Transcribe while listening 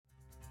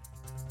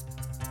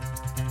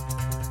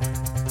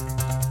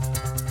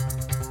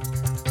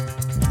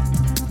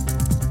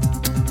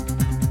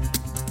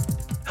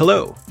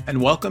Hello,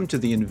 and welcome to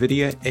the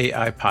NVIDIA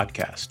AI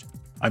Podcast.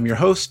 I'm your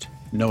host,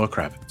 Noah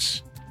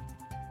Kravitz.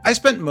 I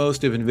spent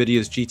most of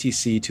NVIDIA's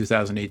GTC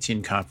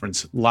 2018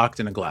 conference locked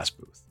in a glass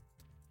booth.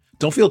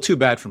 Don't feel too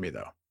bad for me,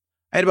 though.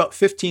 I had about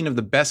 15 of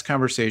the best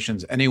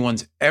conversations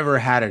anyone's ever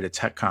had at a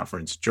tech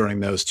conference during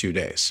those 2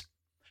 days.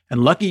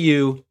 And lucky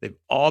you, they've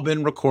all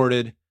been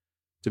recorded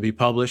to be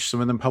published,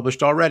 some of them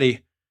published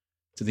already,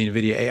 to the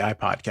NVIDIA AI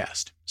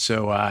Podcast.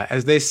 So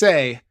as they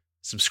say,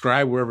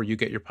 subscribe wherever you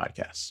get your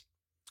podcasts.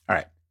 All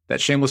right,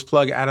 that shameless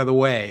plug out of the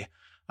way.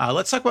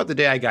 Let's talk about the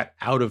day I got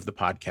out of the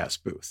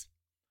podcast booth.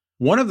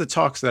 One of the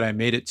talks that I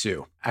made it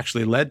to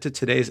actually led to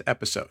today's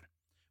episode.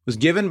 It was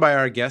given by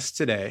our guests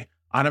today,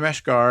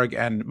 Animesh, Garg,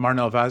 and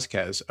Marynel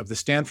Vázquez of the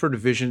Stanford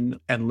Vision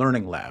and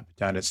Learning Lab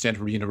down at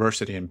Stanford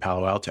University in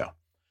Palo Alto.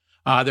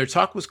 Their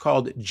talk was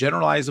called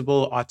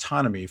Generalizable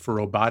Autonomy for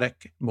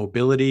Robotic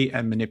Mobility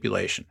and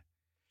Manipulation.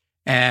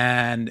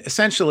 And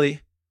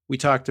essentially, we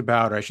talked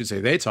about, or I should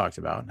say they talked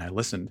about, and I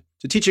listened,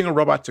 to teaching a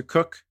robot to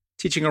cook,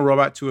 teaching a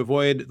robot to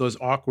avoid those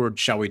awkward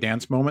shall we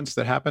dance moments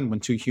that happen when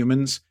two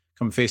humans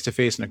come face to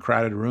face in a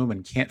crowded room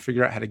and can't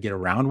figure out how to get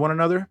around one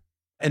another.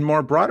 In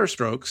more broader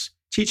strokes,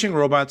 teaching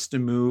robots to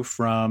move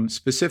from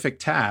specific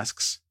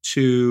tasks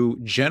to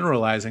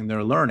generalizing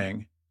their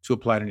learning to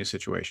apply to new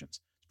situations.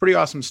 It's pretty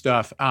awesome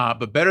stuff,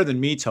 but better than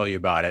me tell you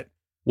about it.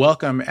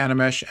 Welcome,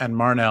 Animesh and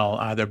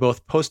Marynel. They're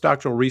both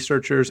postdoctoral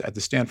researchers at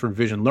the Stanford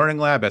Vision Learning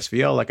Lab,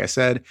 SVL, like I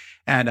said,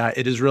 and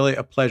it is really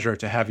a pleasure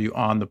to have you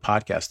on the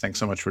podcast. Thanks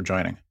so much for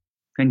joining.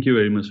 Thank you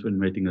very much for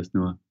inviting us,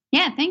 Noah.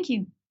 Yeah, thank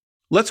you.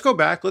 Let's go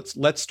back.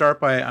 Let's start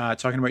by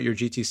talking about your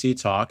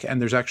GTC talk,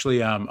 and there's actually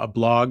a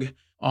blog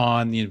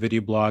on the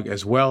NVIDIA blog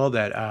as well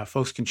that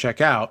folks can check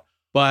out.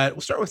 But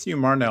we'll start with you,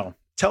 Marynel.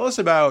 Tell us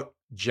about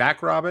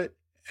Jackrabbit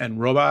and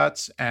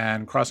robots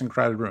and crossing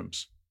crowded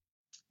rooms.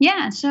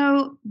 Yeah,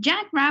 so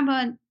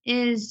Jackrabbit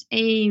is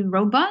a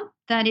robot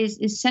that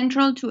is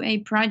central to a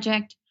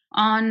project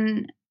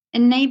on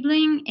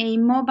enabling a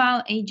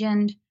mobile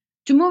agent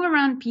to move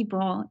around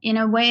people in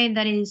a way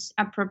that is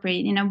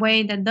appropriate, in a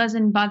way that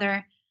doesn't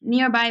bother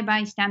nearby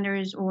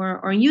bystanders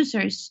or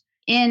users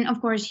in, of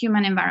course,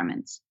 human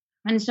environments.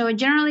 And so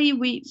generally,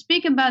 we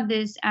speak about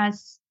this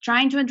as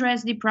trying to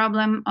address the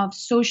problem of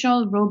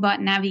social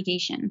robot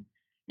navigation.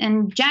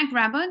 And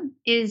Jackrabbit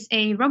is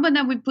a robot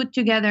that we put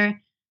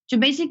together to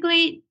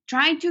basically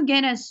try to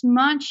get as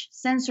much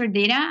sensor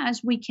data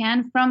as we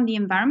can from the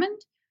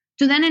environment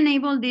to then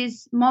enable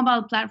this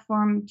mobile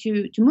platform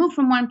to move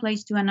from one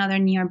place to another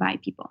nearby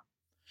people.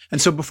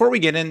 And so before we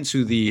get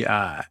into the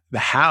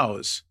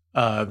hows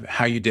of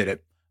how you did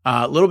it,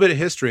 a little bit of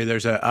history.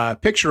 There's a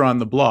picture on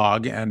the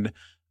blog and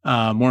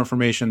more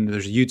information.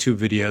 There's a YouTube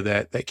video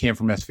that came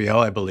from SVL,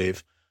 I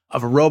believe,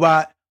 of a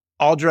robot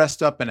all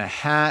dressed up in a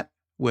hat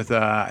with,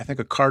 I think,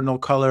 a cardinal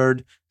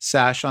colored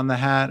sash on the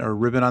hat or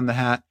ribbon on the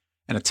hat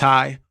and a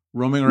tie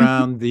roaming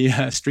around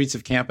the streets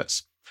of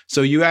campus.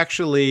 So you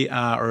actually,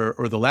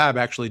 or the lab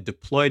actually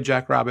deployed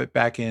Jackrabbit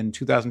back in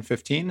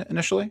 2015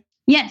 initially?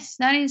 Yes,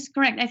 that is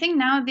correct. I think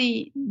now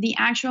the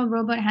actual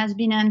robot has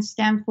been at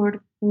Stanford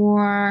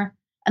for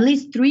at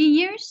least 3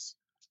 years.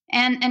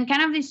 And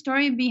kind of the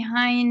story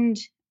behind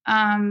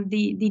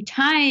the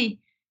tie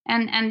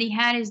and the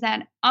hat is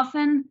that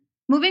often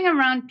moving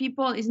around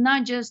people is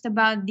not just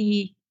about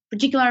the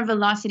particular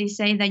velocity,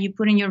 say, that you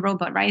put in your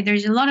robot, right?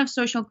 There's a lot of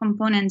social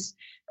components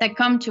that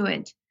come to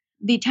it.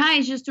 The tie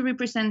is just to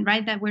represent,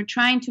 right, that we're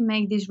trying to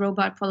make this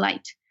robot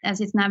polite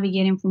as it's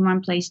navigating from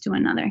one place to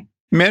another.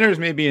 Manners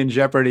may be in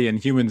jeopardy in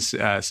human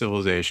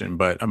civilization,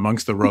 but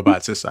amongst the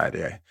robot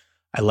society,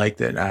 I like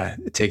that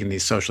taking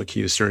these social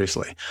cues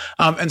seriously.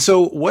 And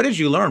so what did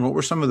you learn? What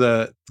were some of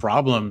the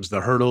problems,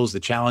 the hurdles,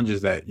 the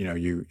challenges that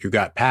you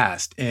got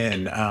past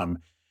in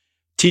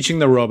teaching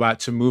the robot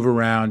to move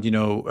around,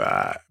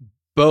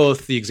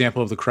 both the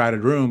example of the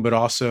crowded room, but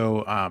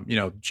also,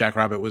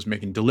 Jackrabbit was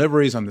making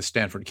deliveries on the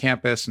Stanford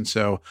campus. And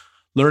so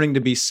learning to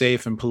be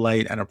safe and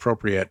polite and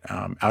appropriate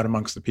out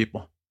amongst the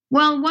people.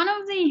 Well, one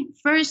of the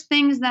first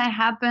things that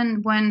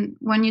happened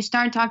when you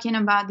start talking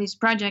about this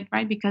project,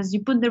 right, because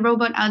you put the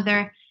robot out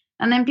there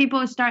and then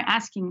people start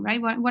asking, right,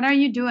 what are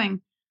you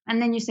doing?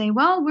 And then you say,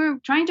 well, we're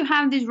trying to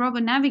have this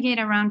robot navigate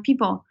around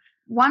people.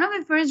 One of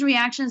the first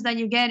reactions that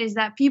you get is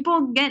that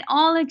people get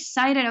all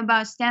excited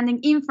about standing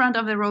in front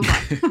of the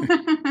robot,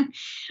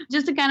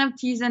 just to kind of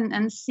tease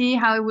and see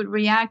how it would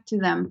react to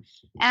them.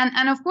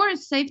 And of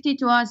course, safety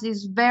to us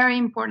is very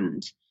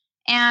important.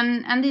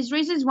 And this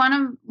raises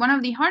one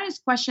of the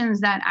hardest questions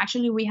that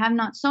actually we have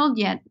not solved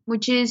yet,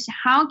 which is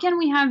how can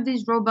we have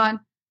this robot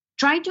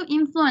try to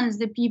influence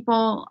the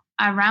people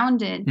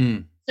around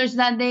it such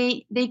that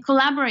they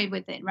collaborate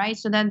with it, right?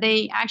 So that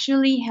they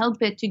actually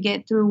help it to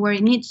get through where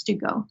it needs to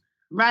go,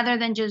 rather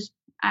than just,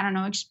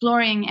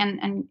 exploring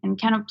and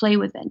kind of play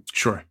with it.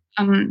 Sure.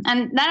 And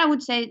that I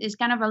would say is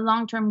kind of a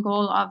long-term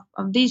goal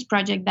of this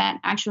project that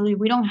actually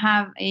we don't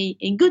have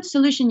a good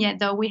solution yet,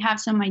 though we have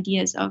some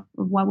ideas of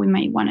what we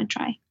might want to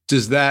try.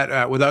 Does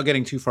that, without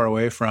getting too far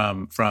away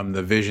from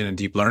the vision and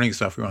deep learning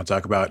stuff we want to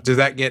talk about, does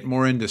that get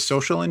more into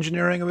social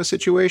engineering of a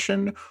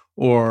situation,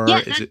 or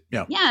is it?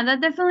 Yeah,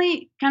 that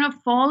definitely kind of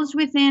falls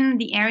within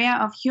the area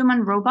of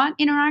human-robot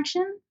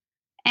interaction,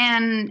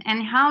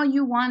 and how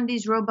you want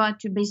this robot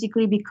to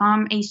basically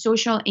become a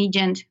social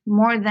agent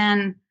more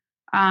than,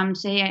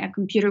 say, a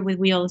computer with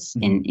wheels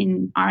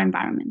in our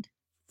environment.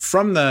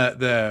 From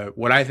the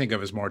what I think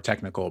of as more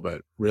technical,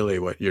 but really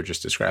what you're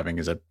just describing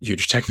is a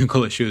huge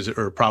technical issue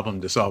or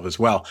problem to solve as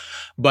well.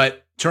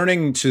 But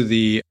turning to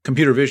the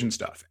computer vision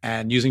stuff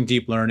and using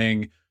deep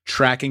learning,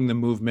 tracking the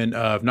movement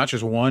of not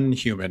just one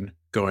human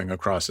going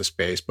across a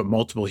space, but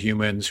multiple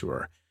humans who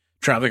are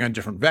traveling on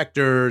different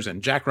vectors,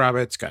 and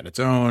Jackrabbit's got its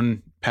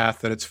own path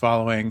that it's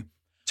following.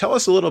 Tell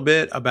us a little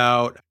bit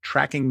about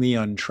tracking the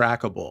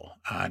untrackable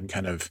and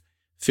kind of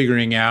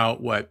figuring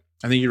out what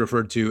I think you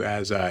referred to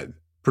as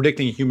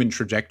predicting human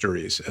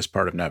trajectories as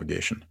part of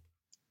navigation.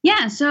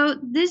 Yeah, so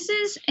this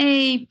is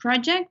a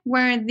project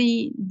where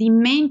the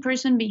main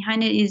person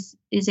behind it is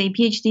a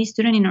PhD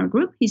student in our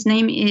group. His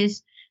name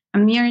is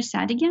Amir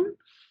Sadigan.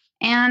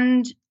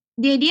 And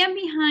the idea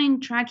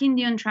behind tracking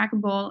the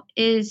untrackable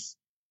is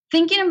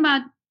thinking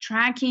about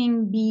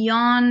tracking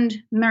beyond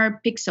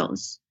mere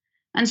pixels.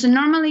 And so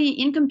normally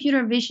in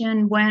computer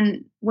vision,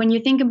 when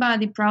you think about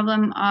the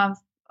problem of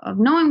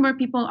knowing where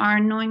people are,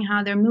 knowing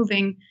how they're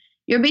moving,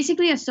 you're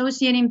basically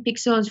associating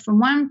pixels from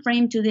one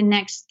frame to the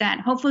next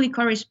that hopefully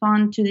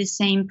correspond to the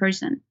same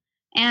person.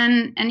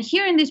 And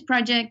here in this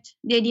project,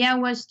 the idea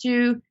was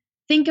to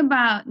think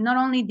about not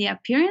only the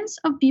appearance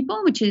of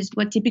people, which is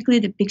what typically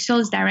the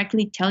pixels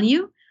directly tell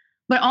you,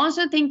 but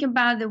also think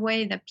about the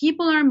way that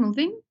people are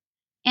moving,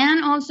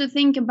 and also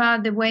think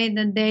about the way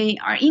that they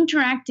are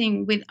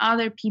interacting with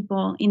other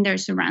people in their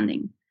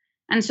surrounding.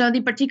 And so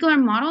the particular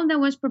model that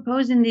was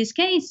proposed in this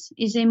case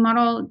is a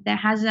model that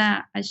has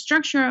a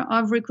structure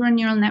of recurrent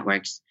neural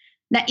networks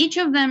that each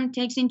of them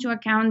takes into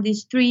account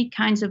these three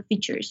kinds of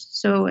features.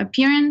 So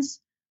appearance,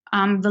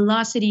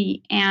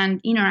 velocity,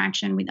 and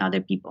interaction with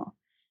other people.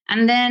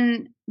 And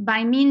then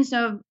by means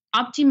of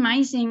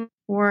optimizing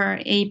for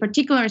a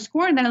particular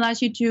score that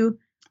allows you to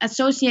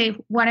associate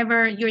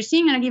whatever you're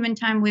seeing at a given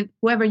time with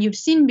whoever you've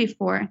seen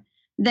before,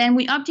 then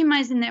we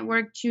optimize the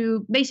network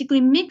to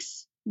basically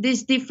mix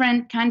these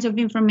different kinds of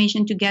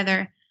information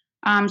together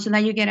so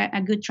that you get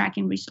a good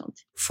tracking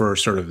result. For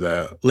sort of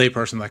the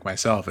layperson like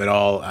myself, it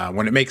all,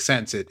 when it makes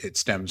sense, it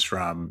stems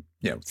from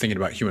thinking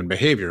about human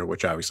behavior,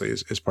 which obviously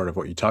is part of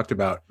what you talked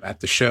about at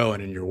the show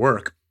and in your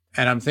work.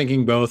 And I'm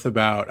thinking both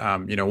about,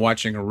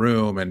 watching a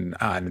room and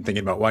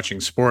thinking about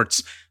watching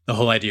sports, the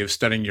whole idea of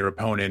studying your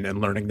opponent and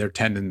learning their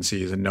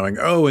tendencies and knowing,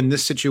 in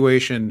this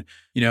situation,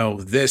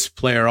 this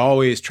player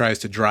always tries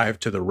to drive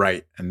to the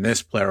right and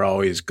this player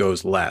always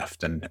goes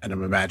left. And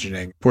I'm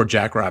imagining poor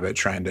Jackrabbit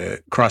trying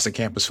to cross a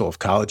campus full of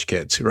college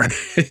kids who are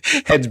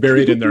heads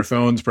buried in their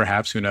phones,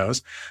 perhaps, who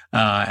knows,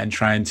 and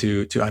trying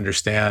to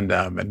understand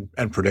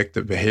and predict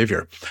the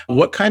behavior.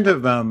 What kind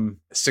of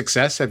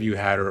success have you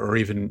had, or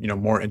even,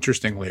 more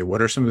interestingly,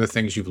 what are some of the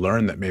things you've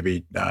learned that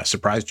maybe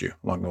surprised you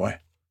along the way?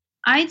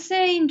 I'd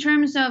say in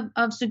terms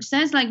of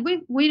success, like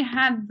we've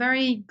had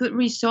very good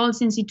results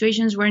in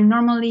situations where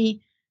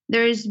normally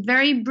there is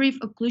very brief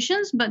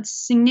occlusions, but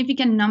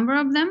significant number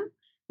of them,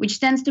 which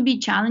tends to be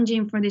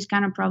challenging for this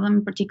kind of problem,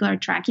 in particular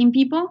tracking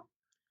people.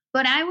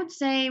 But I would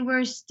say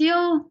we're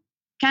still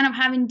kind of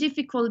having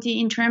difficulty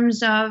in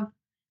terms of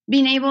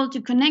being able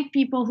to connect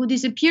people who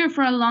disappear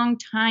for a long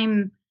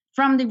time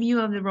from the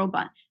view of the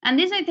robot. And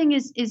this, I think,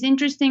 is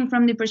interesting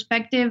from the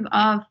perspective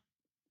of,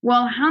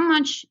 well, how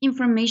much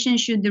information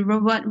should the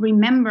robot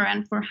remember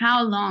and for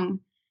how long?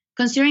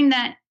 Considering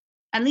that,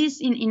 at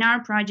least in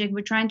our project,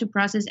 we're trying to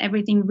process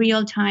everything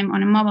real time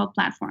on a mobile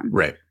platform.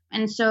 Right.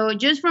 And so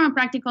just from a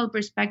practical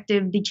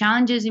perspective, the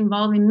challenges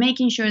involved in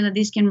making sure that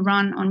this can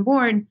run on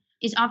board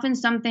is often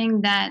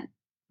something that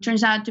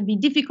turns out to be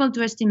difficult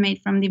to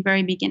estimate from the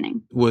very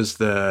beginning. Was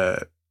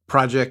the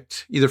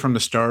project either from the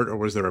start, or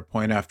was there a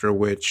point after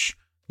which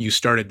you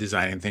started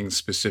designing things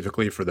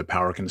specifically for the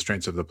power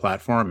constraints of the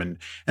platform? And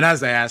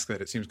as I ask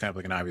that, it seems kind of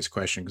like an obvious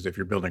question, because if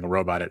you're building a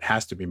robot, it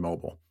has to be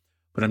mobile.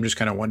 But I'm just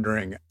kind of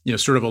wondering,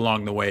 sort of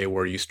along the way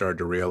where you started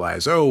to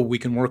realize, we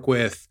can work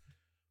with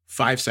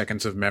 5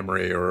 seconds of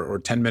memory or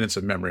 10 minutes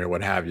of memory or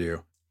what have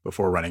you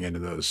before running into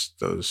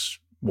those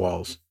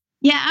walls.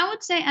 Yeah, I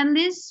would say at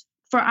least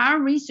for our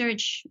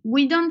research,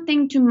 we don't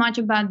think too much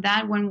about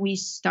that when we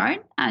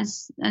start,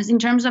 as in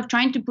terms of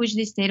trying to push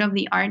the state of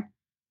the art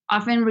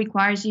often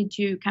requires you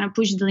to kind of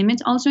push the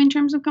limits also in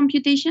terms of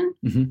computation.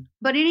 Mm-hmm.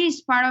 But it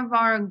is part of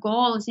our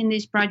goals in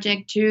this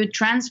project to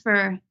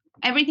transfer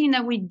everything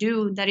that we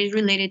do that is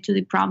related to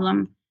the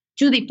problem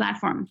to the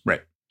platform.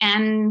 Right.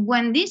 And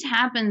when this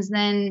happens,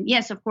 then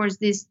yes, of course,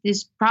 these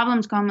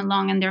problems come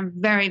along and they're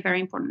very, very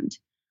important.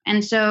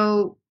 And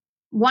so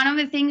one of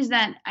the things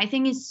that I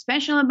think is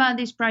special about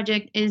this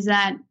project is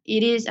that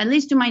it is, at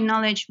least to my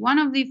knowledge, one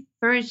of the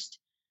first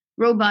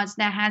robots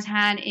that has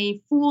had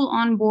a full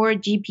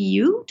onboard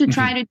GPU to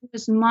try to do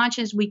as much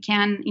as we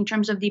can in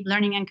terms of deep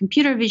learning and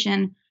computer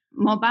vision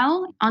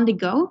mobile on the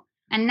go.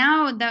 And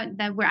now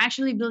that we're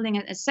actually building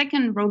a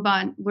second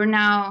robot, we're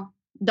now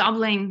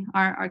doubling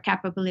our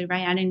capability,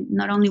 right? Adding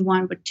not only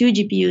one, but 2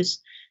 GPUs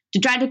to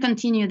try to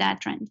continue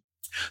that trend.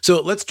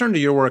 So let's turn to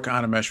your work,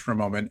 Animesh, for a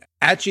moment.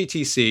 At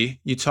GTC,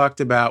 you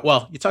talked about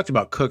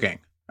cooking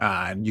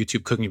and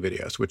YouTube cooking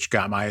videos, which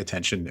got my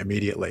attention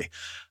immediately.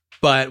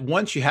 But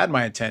once you had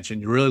my attention,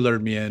 you really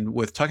lured me in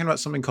with talking about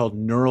something called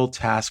neural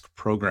task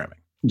programming.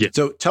 Yeah.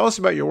 So tell us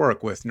about your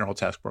work with neural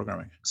task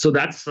programming. So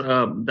that's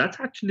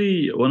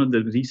actually one of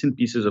the recent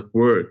pieces of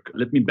work.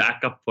 Let me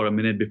back up for a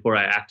minute before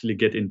I actually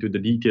get into the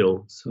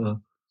details.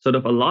 Sort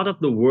of a lot of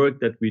the work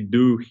that we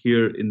do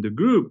here in the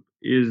group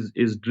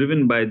is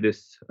driven by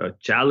this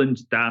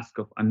challenge task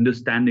of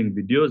understanding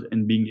videos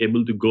and being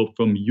able to go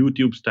from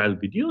YouTube style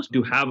videos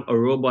to have a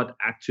robot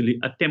actually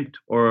attempt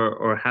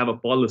or have a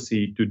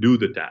policy to do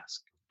the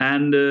task.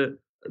 And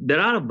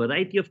there are a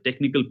variety of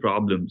technical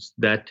problems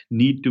that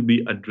need to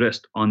be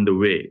addressed on the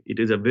way. It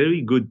is a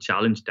very good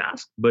challenge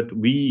task, but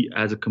we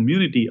as a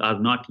community are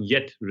not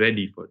yet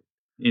ready for it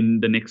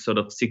in the next sort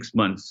of 6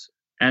 months.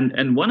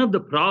 And one of the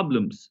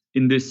problems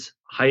in this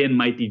high and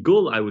mighty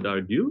goal, I would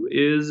argue,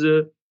 is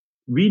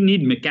we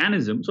need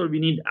mechanisms or we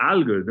need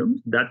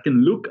algorithms that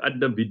can look at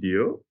the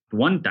video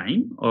one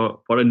time or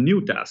for a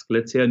new task,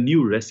 let's say a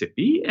new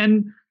recipe,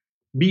 and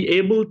be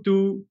able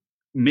to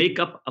make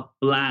up a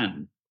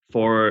plan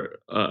for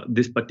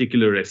this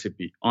particular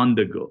recipe on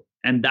the go.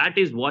 And that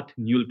is what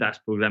neural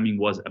task programming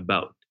was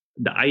about.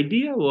 The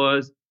idea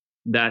was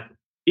that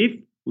if,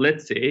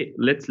 let's say,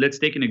 let's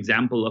take an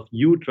example of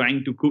you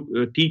trying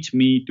to teach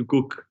me to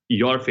cook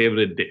your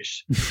favorite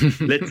dish.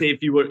 Let's say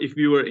if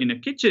you were in a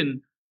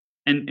kitchen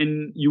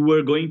and you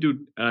were going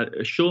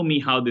to show me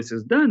how this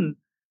is done,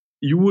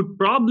 you would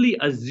probably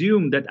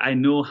assume that I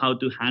know how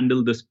to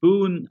handle the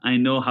spoon, I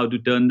know how to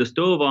turn the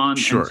stove on,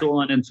 Sure. and so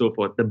on and so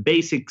forth. The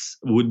basics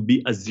would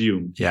be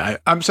assumed. Yeah,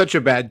 I'm such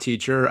a bad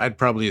teacher. I'd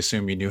probably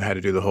assume you knew how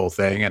to do the whole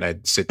thing, and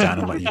I'd sit down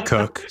and let you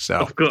cook. So,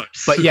 of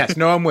course. But yes,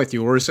 no, I'm with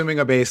you. We're assuming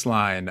a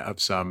baseline of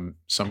some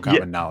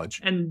common knowledge.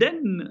 And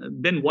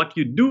then what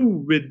you do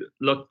with,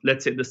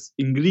 let's say, the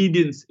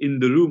ingredients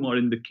in the room or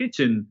in the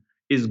kitchen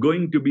is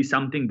going to be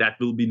something that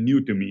will be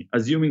new to me,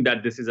 assuming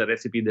that this is a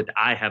recipe that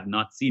I have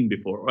not seen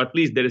before, or at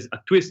least there is a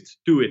twist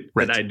to it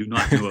Right. that I do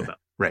not know about.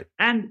 Right.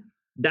 And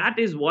that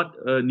is what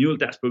neural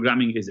task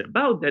programming is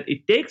about, that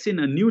it takes in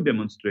a new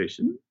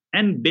demonstration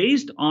and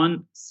based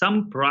on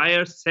some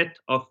prior set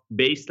of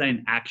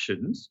baseline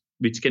actions,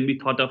 which can be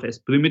thought of as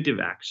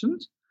primitive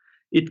actions,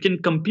 it can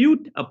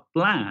compute a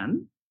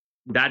plan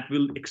that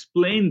will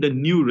explain the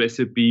new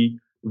recipe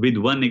with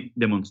one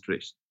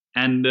demonstration.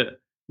 And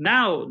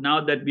now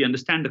that we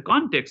understand the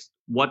context,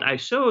 what I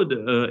showed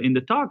in the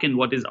talk and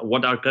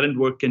what our current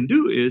work can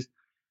do is,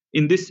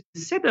 in this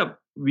setup,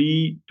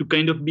 to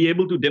kind of be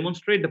able to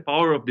demonstrate the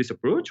power of this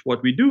approach,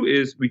 what we do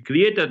is we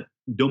create a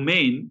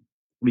domain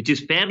which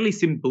is fairly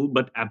simple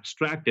but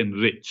abstract and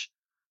rich.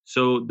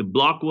 So the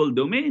block world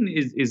domain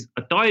is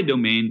a toy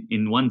domain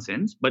in one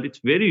sense, but it's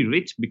very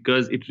rich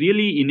because it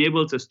really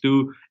enables us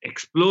to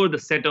explore the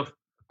set of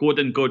quote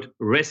unquote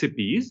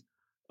recipes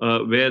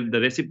where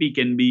the recipe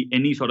can be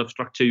any sort of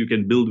structure you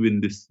can build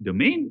within this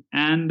domain.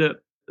 And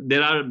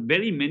there are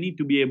very many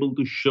to be able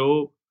to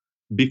show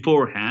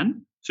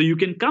beforehand. So you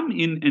can come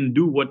in and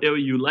do whatever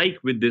you like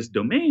with this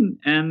domain,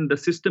 and the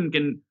system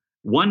can,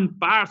 one,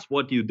 parse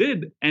what you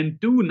did, and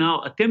two,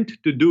 now attempt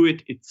to do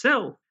it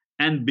itself.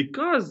 And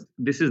because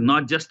this is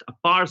not just a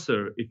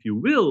parser, if you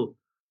will,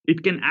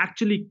 it can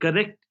actually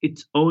correct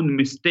its own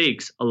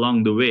mistakes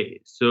along the way.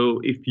 So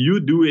if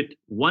you do it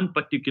one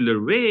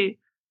particular way,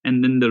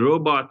 and then the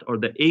robot or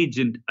the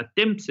agent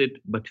attempts it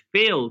but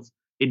fails,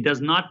 it does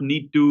not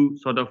need to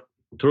sort of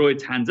throw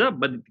its hands up,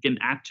 but it can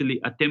actually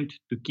attempt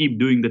to keep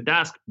doing the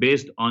task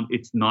based on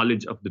its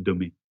knowledge of the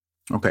domain.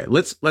 Okay,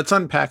 let's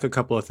unpack a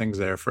couple of things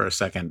there for a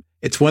second.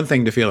 It's one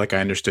thing to feel like I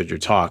understood your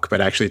talk,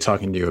 but actually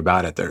talking to you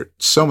about it, there are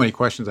so many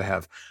questions I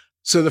have.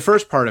 So the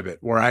first part of it,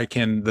 where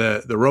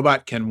the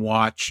robot can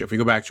watch, if we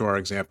go back to our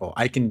example,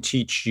 I can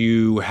teach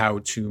you how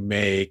to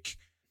make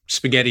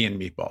spaghetti and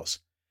meatballs.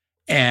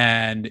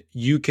 And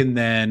you can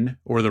then,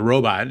 or the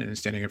robot, and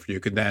standing in for you,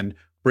 could then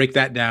break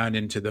that down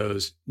into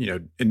those,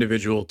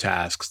 individual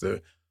tasks,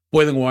 the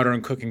boiling water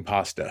and cooking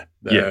pasta,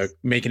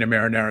 making a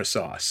marinara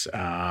sauce,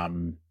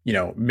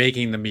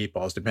 making the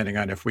meatballs, depending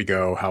on if we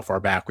go, how far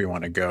back we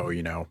want to go,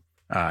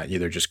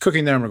 either just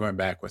cooking them or going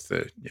back with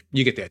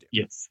you get the idea.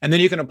 Yes. And then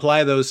you can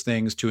apply those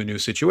things to a new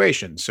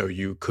situation. So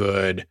you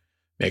could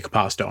make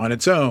pasta on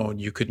its own.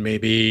 You could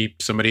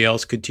somebody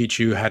else could teach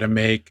you how to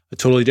make a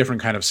totally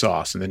different kind of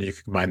sauce. And then you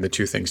could combine the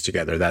two things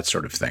together, that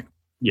sort of thing.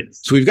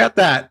 Yes. So we've got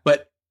that,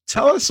 but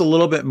tell us a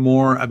little bit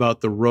more about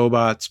the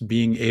robots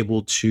being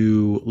able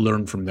to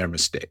learn from their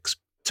mistakes.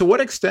 To what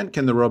extent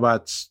can the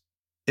robots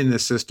in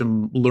this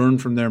system learn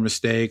from their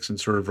mistakes and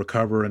sort of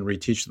recover and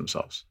reteach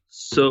themselves?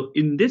 So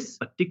in this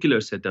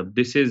particular setup,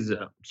 this is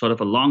sort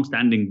of a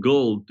long-standing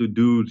goal to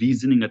do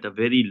reasoning at a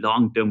very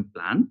long-term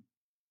plan.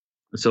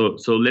 So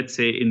let's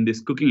say in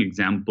this cooking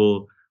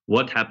example,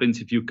 what happens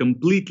if you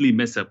completely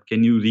mess up?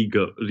 Can you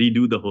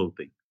redo the whole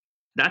thing?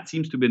 That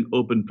seems to be an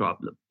open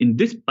problem. In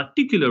this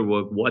particular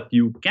work, what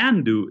you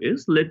can do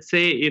is, let's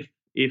say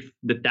if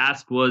the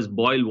task was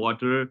boil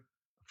water,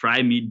 fry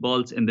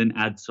meatballs, and then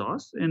add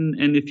sauce, and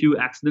if you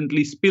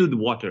accidentally spilled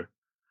water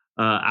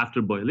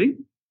after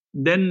boiling,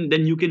 then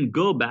you can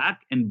go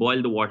back and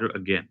boil the water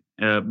again.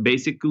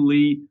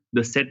 Basically,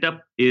 the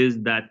setup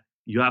is that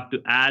you have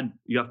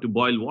to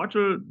boil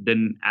water,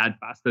 then add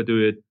pasta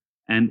to it,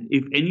 and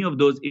if any of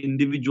those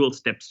individual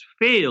steps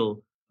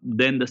fail,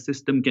 then the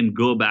system can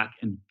go back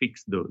and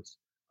fix those,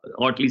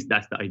 or at least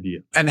that's the idea.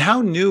 And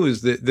how new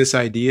is this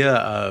idea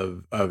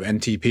of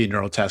NTP,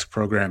 neural task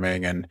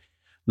programming, and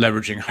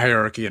leveraging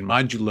hierarchy and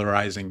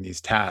modularizing these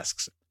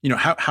tasks?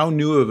 How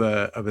new of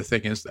a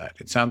thing is that?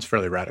 It sounds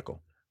fairly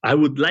radical. I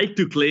would like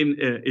to claim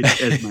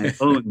it as my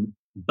own,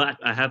 but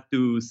I have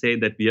to say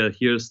that we are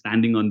here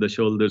standing on the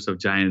shoulders of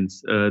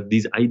giants.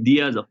 These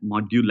ideas of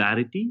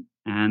modularity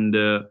and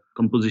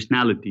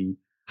compositionality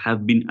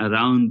have been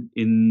around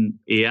in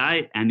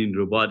AI and in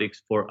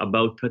robotics for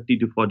about 30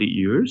 to 40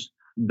 years.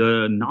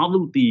 The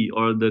novelty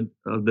or the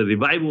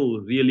revival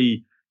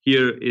really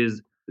here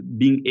is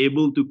being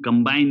able to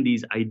combine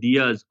these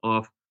ideas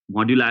of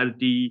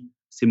modularity,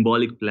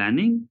 symbolic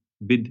planning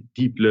with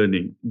deep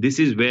learning. This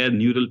is where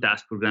neural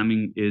task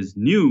programming is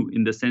new,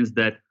 in the sense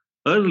that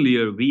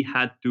earlier we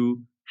had to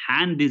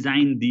hand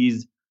design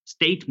these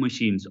state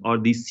machines or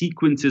these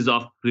sequences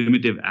of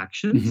primitive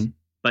actions. Mm-hmm.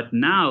 But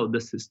now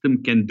the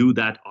system can do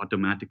that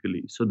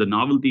automatically. So the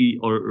novelty,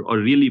 or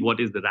really what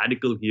is the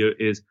radical here,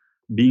 is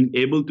being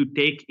able to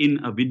take in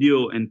a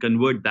video and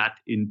convert that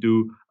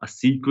into a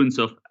sequence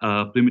of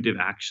primitive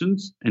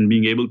actions, and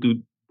being able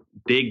to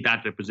take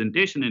that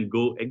representation and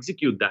go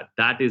execute that.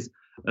 That is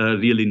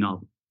really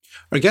novel.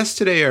 Our guests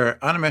today are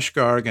Animesh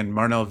Garg and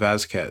Marynel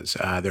Vázquez.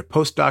 They're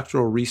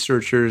postdoctoral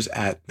researchers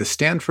at the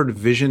Stanford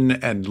Vision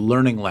and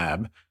Learning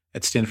Lab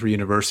at Stanford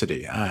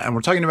University. And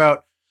we're talking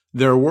about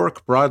their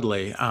work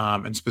broadly,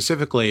 and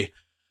specifically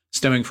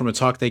stemming from a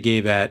talk they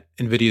gave at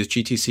NVIDIA's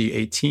GTC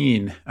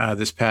 18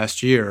 this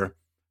past year,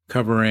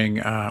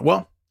 covering,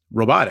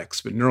 robotics,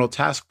 but neural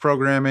task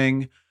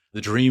programming, the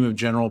dream of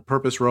general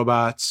purpose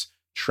robots,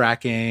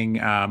 tracking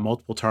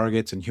multiple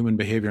targets and human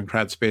behavior in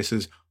crowded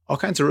spaces, all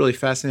kinds of really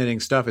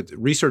fascinating stuff. It's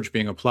research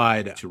being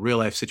applied to real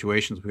life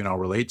situations we can all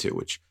relate to,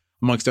 which,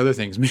 amongst other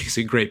things, makes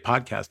it great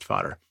podcast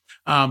fodder.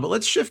 But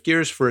let's shift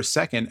gears for a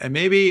second and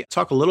maybe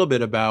talk a little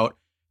bit about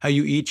how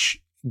you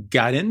each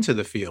got into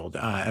the field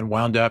and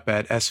wound up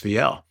at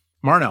SVL.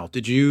 Marynel,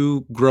 did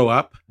you grow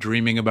up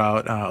dreaming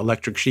about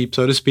electric sheep,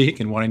 so to speak,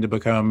 and wanting to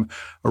become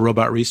a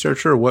robot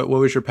researcher? What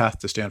was your path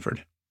to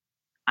Stanford?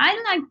 I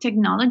like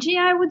technology,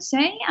 I would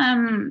say.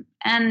 And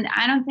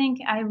I don't think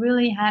I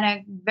really had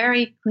a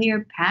very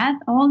clear path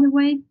all the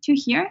way to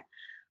here.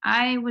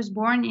 I was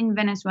born in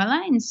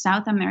Venezuela in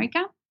South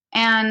America,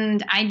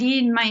 and I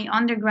did my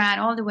undergrad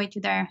all the way to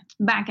there,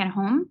 back at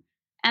home.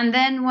 And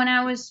then when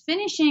I was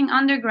finishing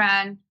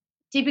undergrad,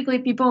 typically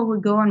people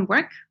would go and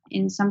work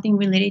in something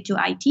related to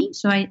IT.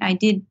 So I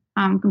did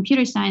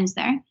computer science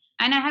there.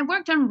 And I had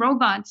worked on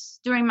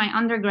robots during my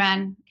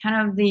undergrad,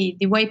 kind of the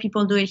way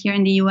people do it here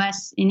in the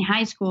US in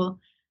high school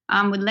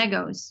with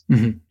Legos.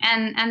 Mm-hmm.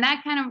 And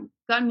that kind of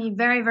got me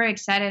very, very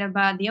excited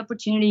about the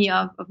opportunity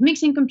of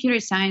mixing computer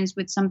science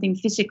with something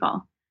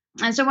physical.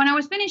 And so when I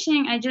was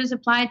finishing, I just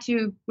applied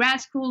to grad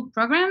school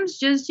programs,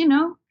 just,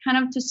 kind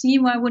of to see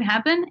what would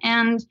happen.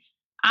 And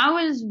I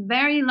was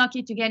very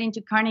lucky to get into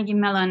Carnegie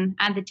Mellon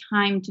at the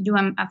time to do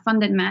a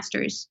funded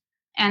master's.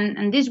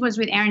 And this was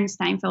with Aaron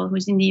Steinfeld,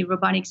 who's in the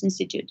Robotics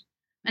Institute.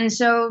 And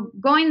so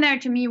going there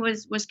to me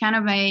was kind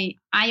of a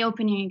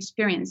eye-opening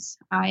experience.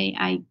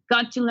 I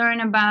got to learn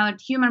about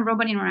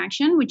human-robot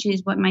interaction, which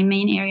is what my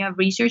main area of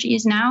research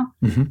is now.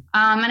 Mm-hmm.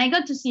 And I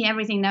got to see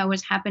everything that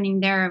was happening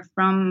there,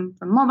 from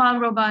mobile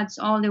robots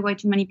all the way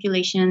to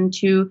manipulation,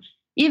 to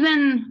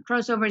even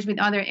crossovers with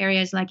other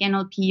areas like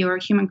NLP or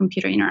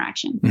human-computer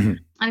interaction. Mm-hmm.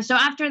 And so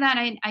after that,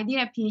 I did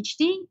a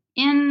PhD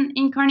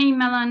in Carnegie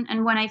Mellon.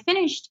 And when I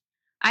finished,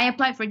 I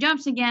applied for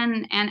jobs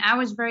again. And I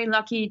was very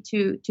lucky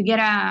to get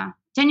a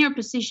tenure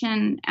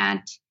position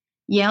at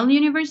Yale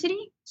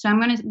University. So I'm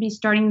going to be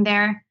starting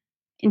there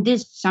in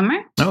this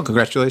summer. Oh,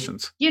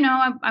 congratulations.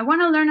 I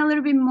want to learn a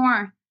little bit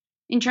more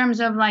in terms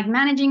of like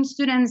managing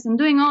students and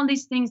doing all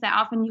these things that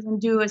often you can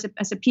do as a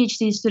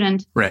PhD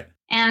student. Right.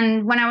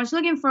 And when I was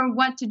looking for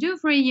what to do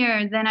for a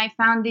year, then I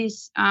found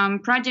this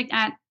project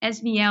at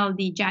SVL,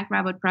 the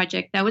Jackrabbit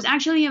project, that was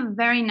actually a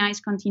very nice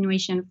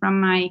continuation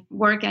from my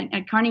work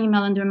at Carnegie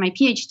Mellon during my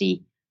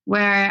PhD,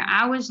 where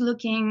I was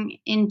looking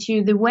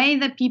into the way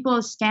that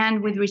people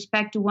stand with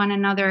respect to one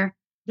another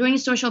during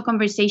social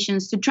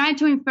conversations, to try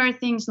to infer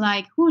things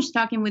like who's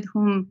talking with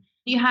whom.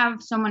 Do you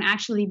have someone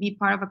actually be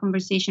part of a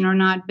conversation or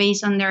not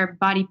based on their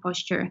body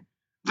posture?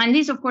 And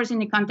this, of course, in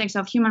the context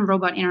of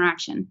human-robot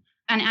interaction.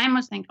 And I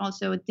must thank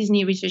also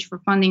Disney Research for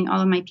funding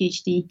all of my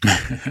PhD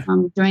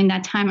during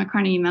that time at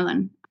Carnegie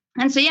Mellon.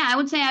 And so, yeah, I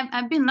would say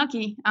I've been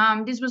lucky.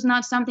 This was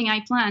not something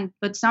I planned,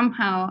 but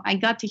somehow I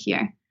got to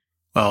here.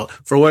 Well,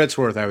 for what it's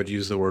worth, I would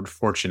use the word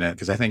fortunate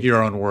because I think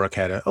your own work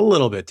had a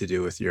little bit to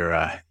do with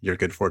your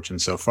good fortune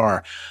so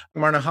far.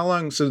 Marna, how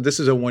long? So this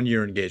is a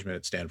 1-year engagement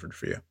at Stanford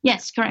for you.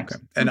 Yes, correct.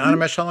 Okay. And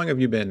Animesh, how long have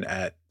you been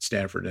at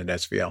Stanford and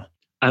SVL?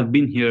 I've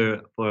been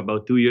here for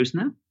about 2 years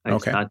now. I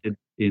started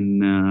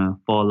in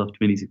fall of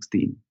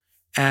 2016.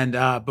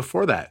 And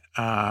before that,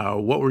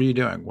 what were you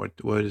doing?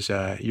 What has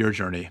your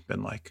journey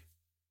been like?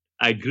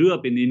 I grew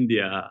up in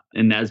India,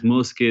 and as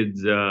most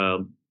kids,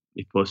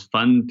 it was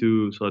fun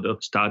to sort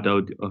of start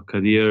out a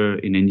career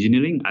in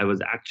engineering. I was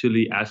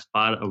actually as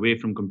far away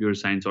from computer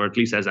science, or at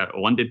least as I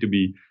wanted to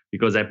be,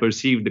 because I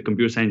perceived the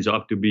computer science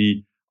job to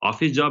be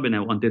office job, and I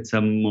wanted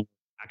some more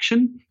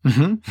action.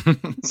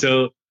 Mm-hmm.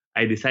 So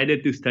I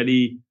decided to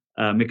study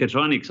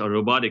mechatronics or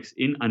robotics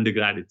in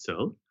undergrad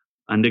itself.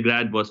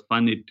 Undergrad was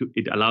fun.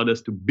 It allowed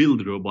us to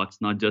build robots,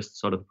 not just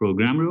sort of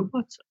program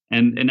robots.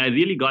 And I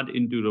really got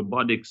into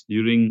robotics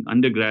during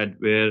undergrad,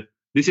 where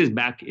this is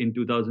back in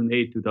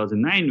 2008,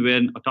 2009,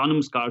 when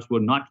autonomous cars were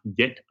not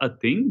yet a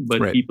thing,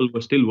 but people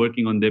were still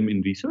working on them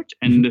in research.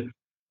 And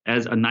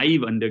as a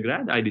naive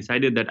undergrad, I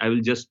decided that I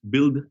will just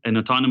build an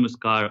autonomous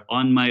car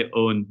on my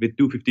own with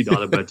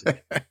 $250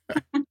 budget.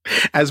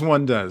 As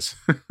one does.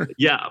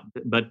 Yeah,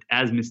 but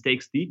as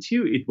mistakes teach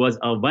you, it was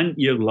a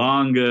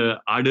 1-year-long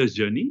arduous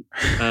journey.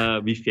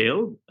 We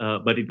failed,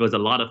 but it was a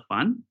lot of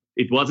fun.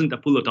 It wasn't a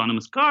full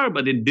autonomous car,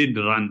 but it did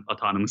run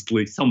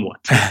autonomously somewhat.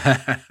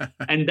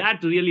 And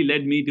that really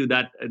led me to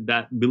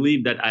that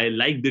belief that I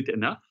liked it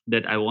enough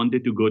that I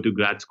wanted to go to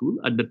grad school.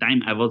 At the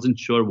time, I wasn't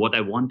sure what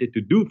I wanted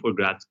to do for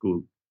grad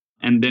school.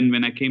 And then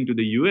when I came to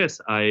the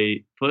US,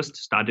 I first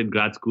started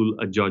grad school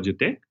at Georgia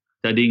Tech,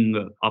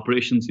 studying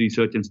operations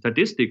research and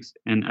statistics.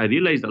 And I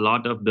realized a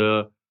lot of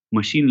the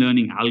machine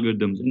learning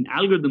algorithms and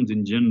algorithms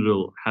in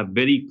general have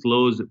very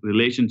close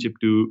relationship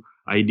to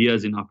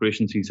ideas in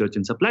operations research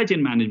and supply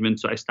chain management.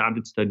 So I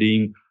started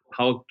studying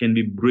how can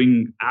we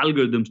bring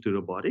algorithms to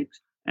robotics.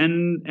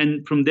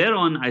 And from there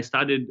on, I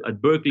started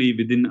at Berkeley.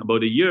 Within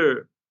about a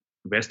year,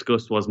 West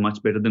Coast was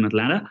much better than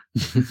Atlanta.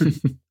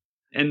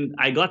 And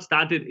I got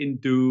started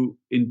into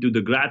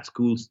the grad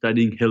school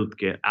studying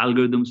healthcare,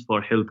 algorithms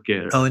for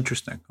healthcare. Oh,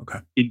 interesting. Okay.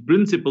 In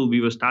principle, we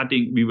were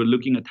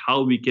looking at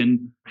how we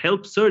can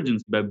help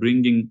surgeons by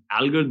bringing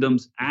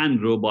algorithms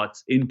and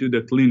robots into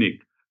the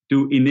clinic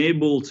to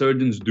enable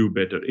surgeons do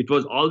better. It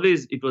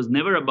was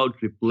never about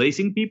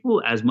replacing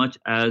people as much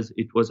as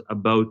it was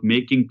about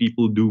making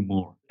people do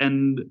more.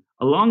 And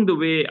along the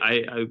way,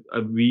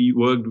 we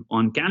worked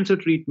on cancer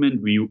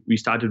treatment. We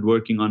started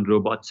working on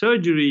robot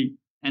surgery.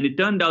 And it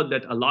turned out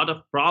that a lot of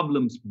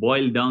problems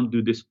boil down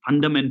to this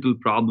fundamental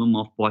problem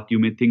of what you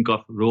may think of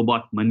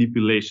robot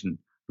manipulation,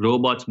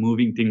 robots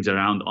moving things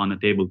around on a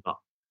tabletop.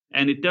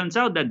 And it turns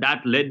out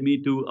that led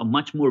me to a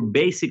much more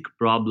basic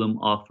problem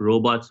of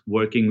robots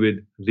working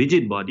with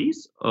rigid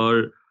bodies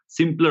or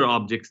simpler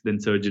objects than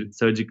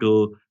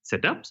surgical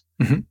setups.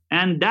 Mm-hmm.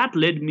 And that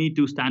led me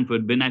to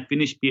Stanford. When I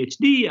finished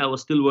PhD, I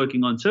was still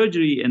working on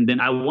surgery. And then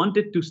I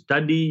wanted to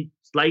study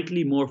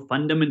slightly more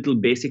fundamental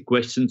basic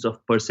questions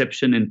of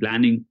perception and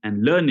planning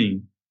and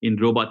learning in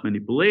robot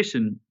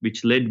manipulation,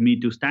 which led me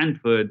to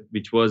Stanford,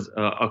 which was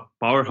a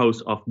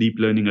powerhouse of deep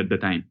learning at the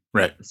time.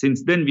 Right.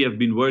 Since then, we have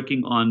been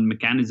working on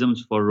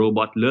mechanisms for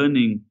robot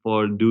learning,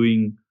 for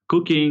doing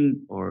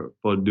cooking or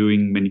for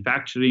doing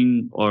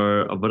manufacturing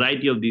or a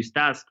variety of these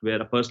tasks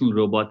where a personal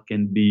robot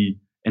can be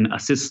an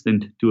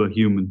assistant to a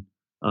human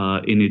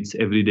in its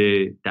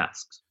everyday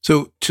tasks.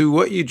 So to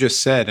what you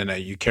just said, and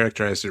you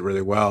characterized it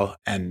really well,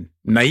 and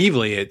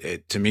naively,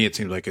 it to me, it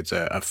seems like it's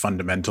a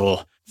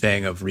fundamental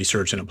thing of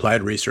research and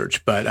applied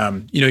research. But,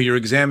 you're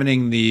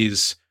examining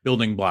these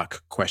building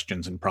block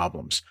questions and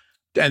problems.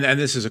 And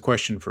this is a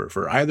question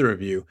for either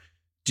of you.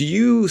 Do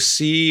you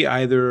see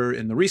either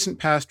in the recent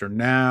past or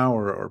now,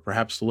 or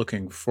perhaps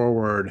looking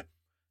forward,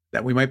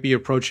 that we might be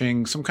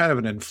approaching some kind of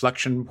an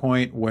inflection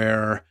point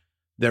where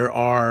there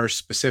are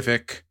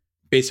specific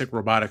basic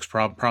robotics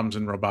problems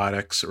in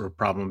robotics or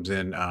problems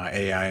in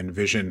AI and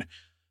vision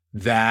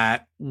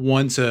that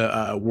once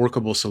a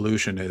workable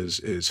solution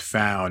is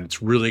found,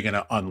 it's really going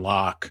to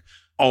unlock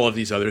all of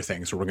these other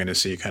things. We're going to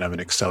see kind of an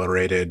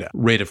accelerated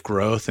rate of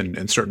growth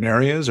in certain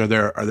areas. Are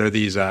there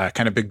these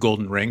kind of big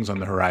golden rings on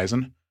the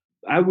horizon?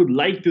 I would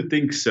like to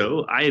think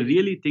so. I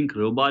really think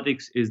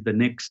robotics is the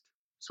next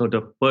sort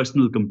of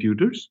personal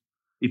computers.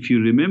 If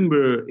you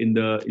remember in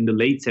the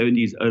late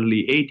 70s,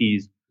 early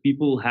 80s,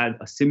 people had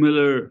a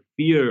similar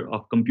fear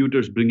of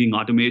computers bringing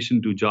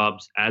automation to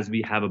jobs as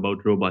we have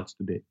about robots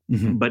today.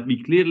 Mm-hmm. But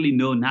we clearly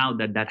know now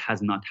that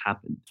has not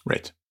happened.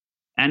 Right.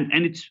 And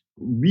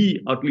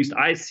at least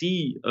I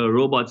see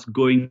robots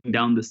going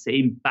down the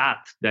same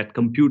path that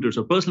computers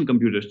or personal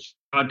computers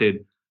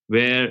started,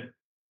 where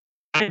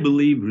I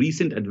believe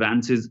recent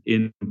advances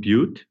in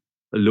compute,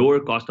 a lower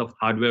cost of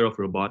hardware of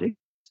robotics,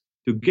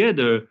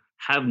 together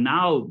have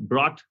now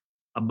brought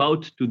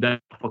about to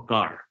that of a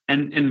car.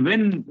 And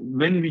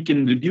when we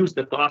can reduce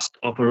the cost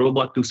of a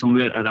robot to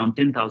somewhere around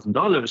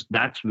 $10,000,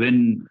 that's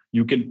when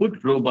you can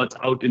put robots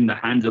out in the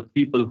hands of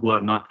people who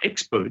are not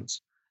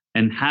experts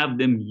and have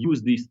them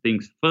use these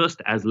things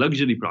first as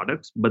luxury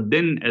products, but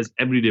then as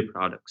everyday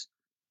products.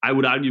 I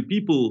would argue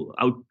people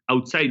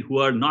outside who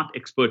are not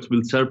experts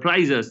will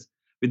surprise us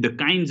with the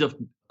kinds of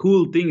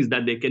cool things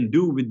that they can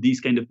do with these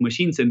kind of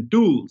machines and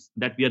tools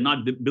that we are not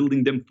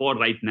building them for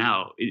right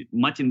now.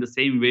 Much in the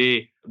same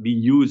way we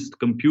used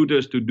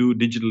computers to do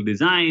digital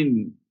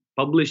design,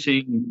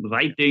 publishing,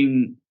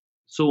 writing,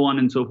 so on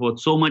and so forth.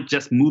 So much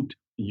just moved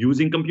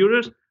using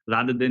computers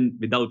rather than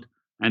without.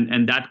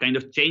 And that kind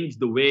of changed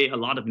the way a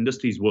lot of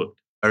industries worked.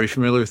 Are you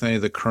familiar with any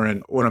of the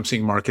current, what I'm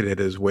seeing marketed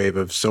as wave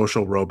of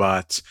social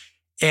robots?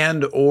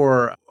 And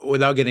or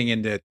without getting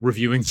into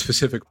reviewing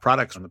specific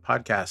products on the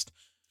podcast,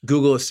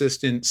 Google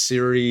Assistant,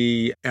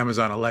 Siri,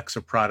 Amazon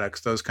Alexa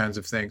products, those kinds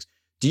of things.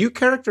 Do you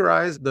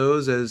characterize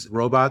those as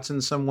robots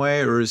in some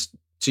way? Or is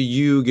to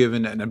you,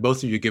 given, and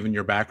both of you, given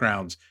your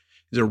backgrounds,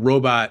 is a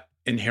robot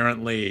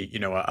inherently,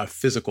 a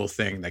physical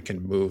thing that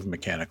can move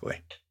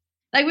mechanically?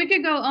 Like we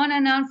could go on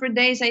and on for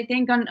days, I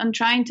think, on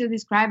trying to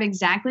describe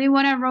exactly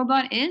what a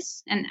robot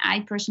is. And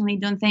I personally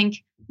don't think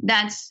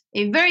that's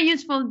a very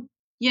useful,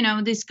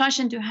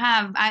 discussion to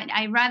have.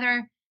 I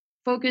rather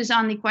focus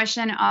on the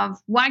question of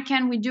what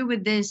can we do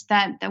with this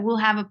that will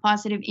have a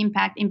positive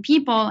impact in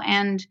people,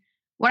 and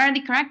what are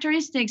the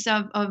characteristics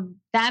of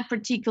that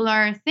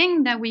particular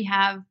thing that we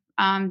have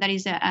that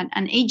is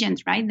an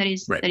agent, right? That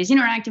is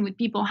interacting with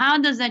people. How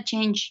does that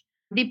change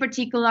the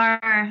particular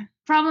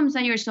problems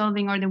that you're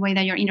solving or the way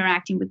that you're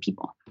interacting with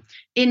people?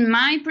 In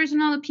my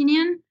personal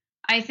opinion,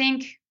 I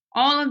think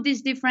all of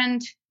these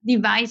different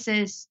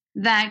devices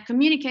that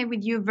communicate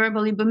with you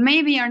verbally, but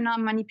maybe are not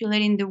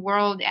manipulating the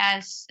world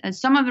as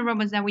some of the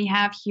robots that we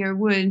have here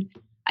would,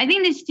 I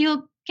think they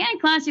still can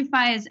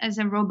classify as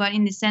a robot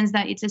in the sense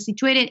that it's a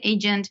situated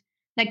agent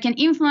that can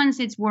influence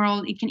its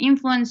world. It can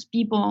influence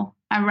people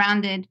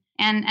around it.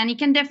 And it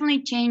can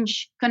definitely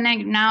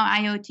connect now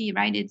IoT,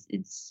 right?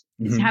 It's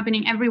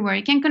happening everywhere.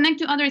 It can connect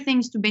to other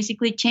things to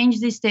basically change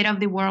the state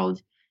of the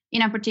world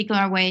in a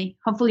particular way,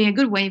 hopefully a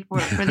good way for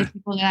the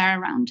people that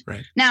are around.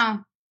 Right.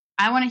 Now,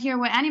 I want to hear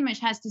what Animesh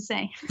has to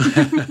say.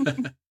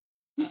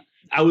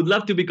 I would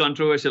love to be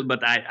controversial,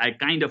 but I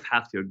kind of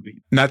have to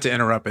agree. Not to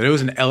interrupt, but it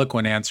was an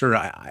eloquent answer.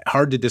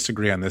 Hard to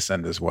disagree on this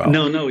end as well.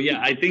 No,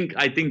 yeah, I think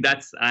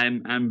that's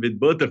I'm with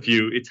both of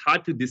you. It's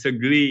hard to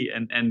disagree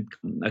and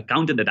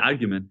counter that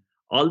argument.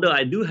 Although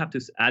I do have to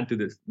add to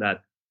this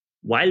that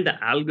while the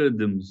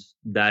algorithms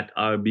that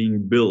are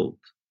being built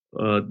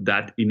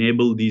that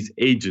enable these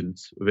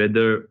agents,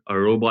 whether a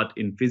robot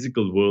in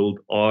physical world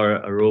or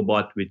a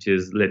robot which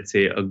is, let's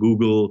say, a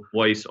Google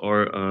Voice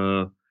or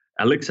a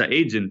Alexa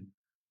agent,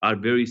 are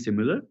very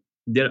similar,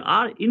 there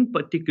are in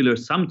particular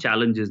some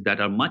challenges that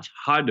are much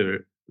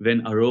harder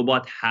when a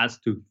robot has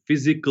to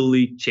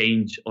physically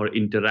change or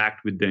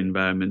interact with the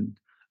environment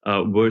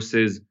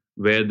versus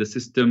where the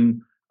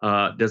system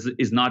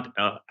is not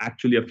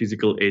actually a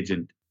physical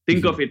agent.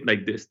 Think of it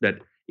like this, that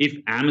if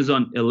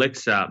Amazon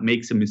Alexa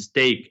makes a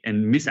mistake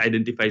and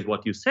misidentifies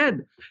what you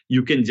said,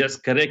 you can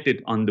just correct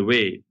it on the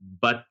way.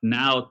 But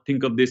now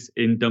think of this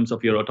in terms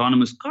of your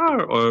autonomous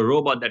car or a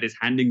robot that is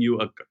handing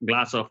you a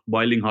glass of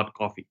boiling hot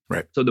coffee.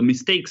 Right. So the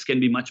mistakes can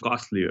be much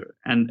costlier.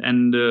 And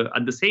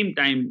at the same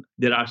time,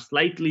 there are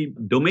slightly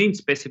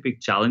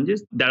domain-specific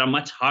challenges that are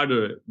much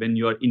harder when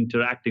you are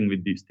interacting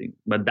with these things.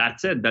 But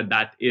that said,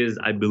 that is,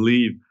 I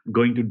believe,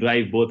 going to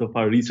drive both of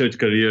our research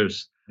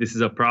careers. This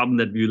is a problem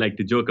that we like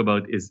to joke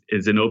about is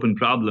an open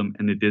problem,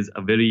 and it is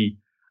a very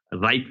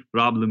ripe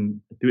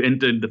problem to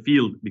enter in the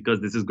field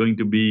because this is going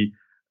to be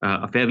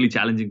a fairly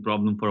challenging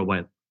problem for a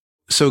while.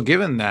 So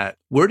given that,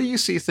 where do you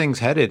see things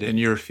headed in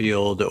your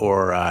field,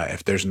 or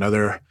if there's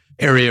another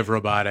area of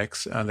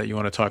robotics that you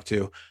want to talk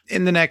to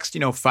in the next,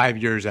 5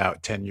 years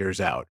out, 10 years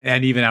out,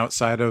 and even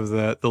outside of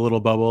the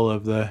little bubble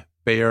of the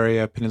Bay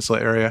Area, Peninsula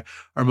area?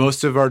 Are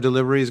most of our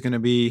deliveries going to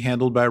be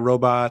handled by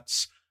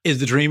robots? Is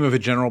the dream of a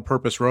general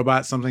purpose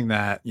robot something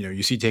that,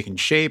 you see taking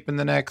shape in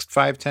the next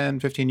 5,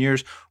 10, 15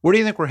 years? Where do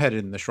you think we're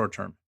headed in the short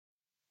term?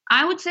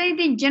 I would say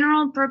the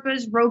general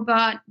purpose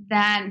robot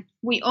that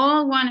we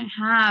all want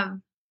to have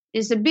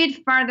is a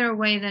bit farther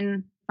away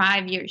than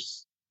 5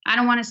 years. I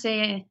don't want to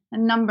say a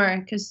number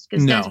because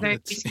that's very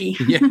risky.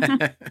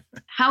 Yeah.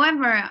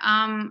 However,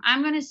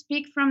 I'm going to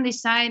speak from the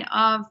side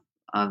of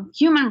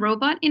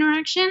human-robot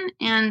interaction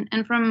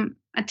and from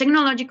a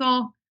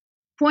technological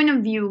point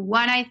of view,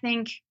 what I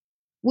think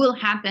will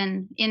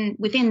happen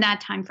within that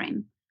time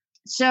frame.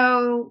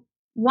 So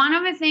one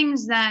of the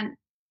things that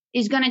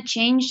is going to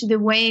change the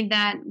way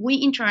that we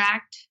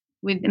interact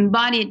with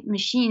embodied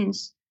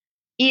machines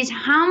is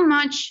how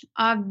much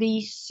of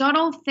the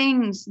subtle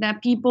things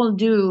that people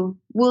do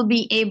will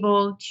be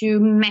able to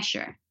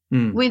measure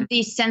with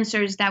these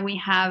sensors that we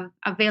have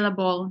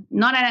available,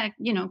 not at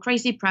a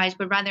crazy price,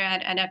 but rather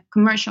at a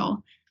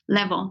commercial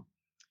level.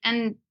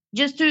 And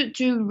just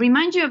to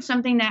remind you of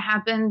something that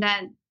happened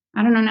that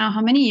I don't know now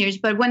how many years,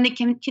 but when the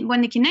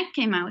Kinect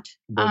came out,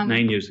 about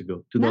 9 years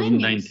ago,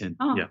 2009-10.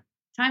 Oh, yeah,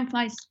 time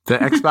flies. The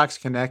Xbox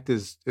Kinect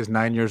is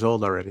 9 years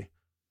old already.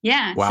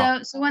 Yeah.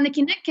 Wow. So when the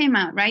Kinect came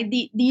out, right,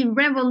 the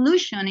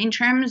revolution in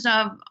terms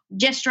of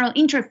gestural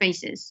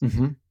interfaces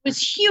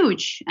was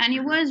huge. And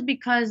it was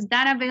because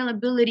that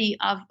availability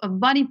of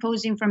body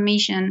pose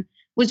information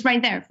was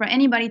right there for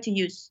anybody to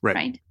use,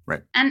 right?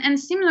 And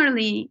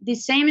similarly, the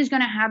same is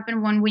going to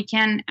happen when we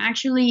can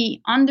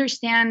actually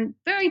understand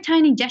very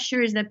tiny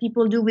gestures that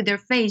people do with their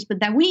face, but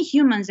that we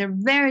humans are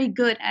very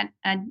good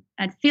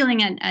at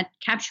feeling and at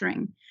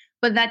capturing.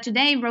 But that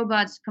today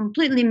robots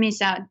completely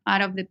miss out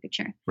of the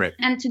picture. Right.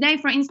 And today,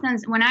 for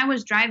instance, when I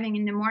was driving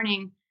in the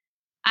morning,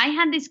 I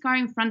had this car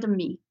in front of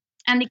me,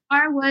 and the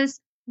car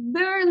was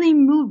barely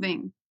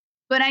moving,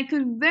 but I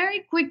could very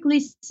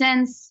quickly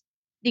sense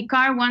the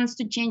car wants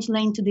to change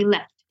lane to the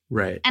left.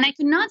 Right. And I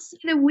could not see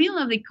the wheel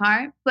of the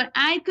car, but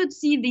I could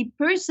see the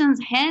person's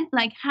head,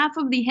 like half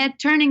of the head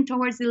turning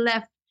towards the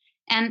left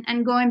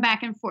and going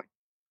back and forth.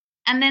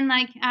 And then,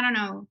 like, I don't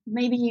know,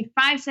 maybe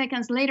 5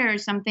 seconds later or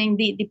something,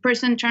 the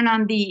person turned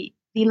on the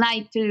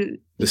light to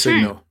the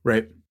signal,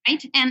 right?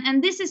 Right.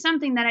 And this is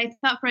something that I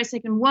thought for a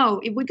second, whoa,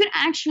 if we could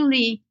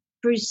actually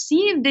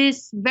perceive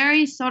these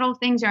very subtle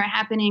things that are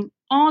happening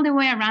all the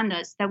way around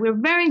us, that we're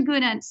very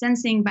good at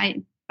sensing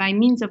by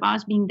means of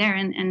us being there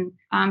and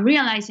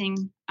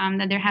realizing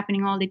that they're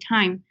happening all the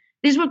time,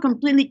 this will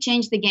completely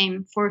change the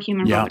game for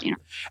human-robot interaction.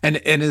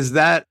 And is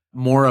that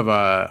more of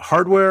a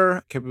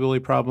hardware capability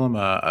problem,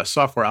 a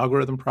software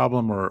algorithm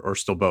problem, or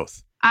still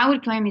both? I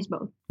would claim it's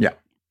both. Yeah.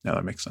 No,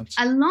 that makes sense.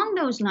 Along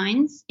those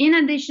lines, in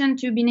addition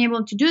to being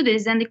able to do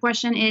this, then the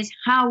question is,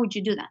 how would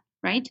you do that,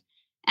 right?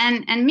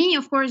 And me,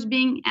 of course,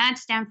 being at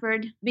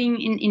Stanford,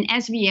 being in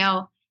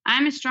SVL,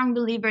 I'm a strong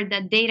believer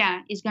that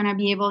data is going to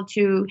be able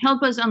to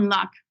help us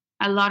unlock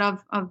a lot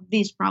of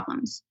these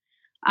problems.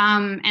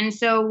 And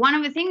so one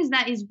of the things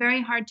that is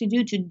very hard to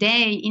do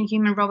today in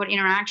human-robot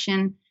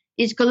interaction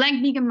is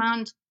collect big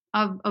amount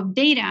of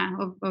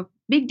data, of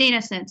big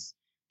data sets,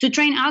 to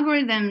train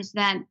algorithms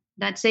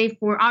that say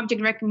for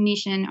object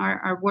recognition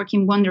are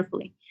working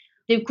wonderfully.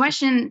 The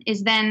question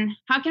is then,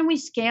 how can we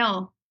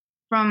scale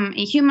from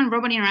a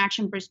human-robot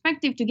interaction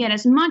perspective to get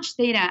as much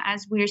data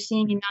as we're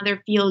seeing in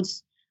other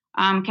fields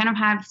kind of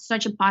have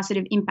such a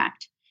positive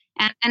impact?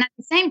 And at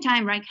the same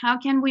time, right, how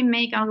can we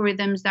make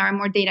algorithms that are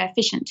more data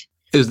efficient?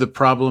 Is the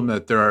problem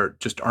that there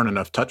aren't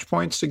enough touch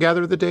points to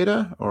gather the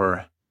data,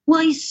 or?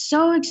 Well, it's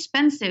so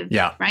expensive.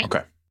 Yeah. Right.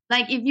 Okay.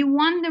 Like if you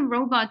want the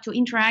robot to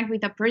interact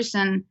with a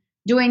person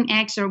doing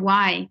X or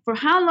Y, for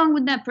how long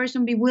would that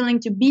person be willing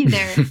to be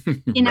there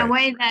in a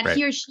way that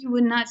he or she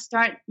would not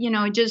start,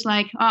 just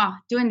like,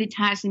 doing the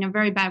task in a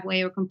very bad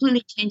way or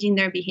completely changing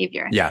their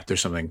behavior? Yeah. There's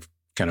something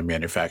kind of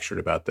manufactured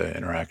about the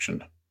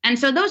interaction. And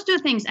so those two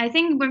things, I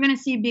think we're going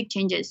to see big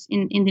changes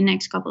in the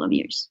next couple of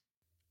years.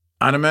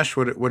 Animesh,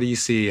 what do you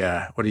see?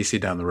 What do you see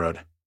down the road?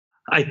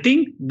 I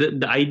think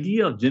the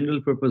idea of general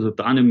purpose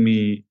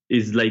autonomy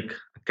is like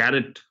a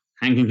carrot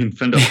hanging in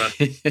front of us,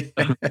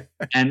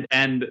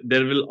 and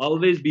there will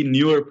always be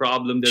newer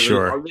problems. There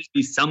will always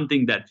be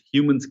something that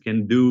humans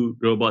can do,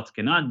 robots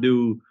cannot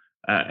do,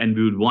 and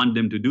we would want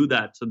them to do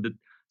that.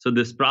 So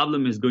this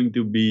problem is going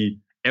to be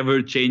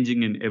ever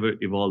changing and ever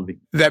evolving.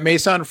 That may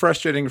sound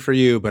frustrating for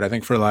you, but I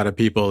think for a lot of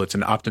people, it's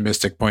an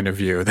optimistic point of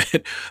view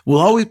that we'll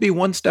always be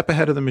one step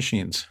ahead of the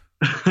machines.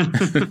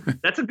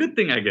 That's a good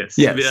thing, I guess.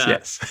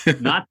 Yes.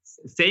 Not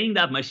saying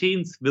that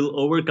machines will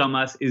overcome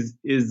us is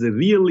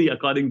really,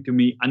 according to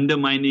me,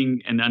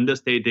 undermining and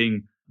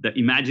understating the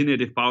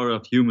imaginative power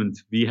of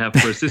humans. We have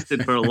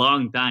persisted for a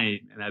long time,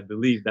 and I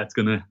believe that's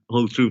going to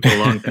hold true for a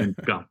long time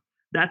to come.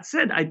 That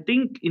said, I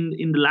think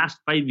in the last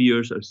 5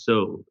 years or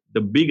so, the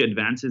big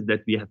advances that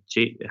we have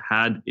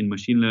had in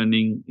machine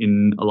learning,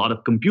 in a lot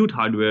of compute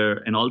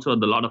hardware, and also a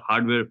lot of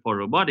hardware for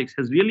robotics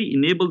has really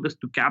enabled us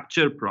to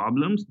capture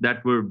problems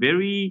that were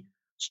very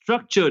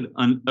structured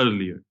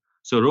earlier.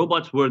 So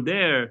robots were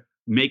there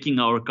making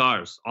our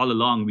cars all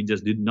along. We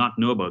just did not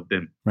know about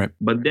them. Right.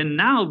 But then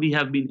now we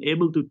have been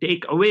able to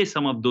take away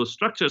some of those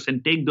structures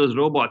and take those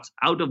robots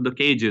out of the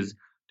cages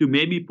to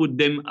maybe put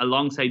them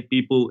alongside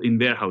people in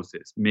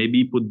warehouses,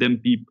 maybe put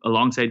them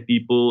alongside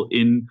people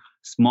in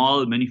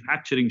small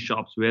manufacturing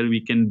shops where we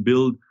can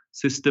build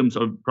systems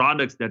or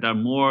products that are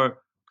more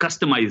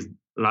customized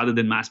rather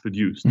than mass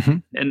produced. Mm-hmm.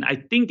 And I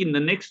think in the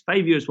next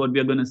 5 years, what we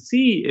are going to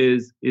see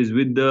is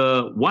with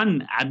the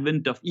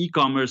advent of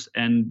e-commerce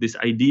and this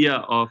idea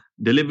of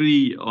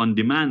delivery on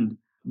demand,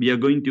 we are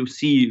going to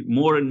see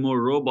more and more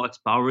robots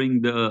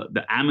powering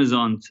the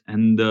Amazons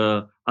and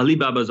the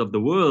Alibabas of the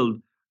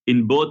world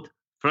in both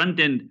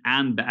front end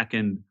and back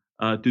end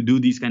to do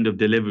these kind of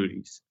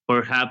deliveries.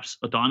 Perhaps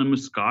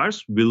autonomous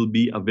cars will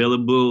be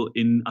available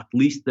in at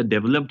least the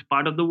developed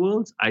part of the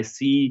world. I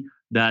see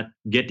that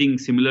getting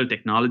similar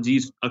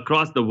technologies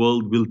across the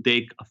world will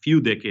take a few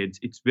decades.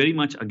 It's very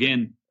much,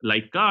 again,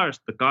 like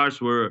cars. The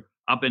cars were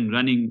up and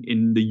running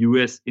in the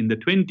US in the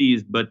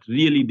 20s, but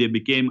really they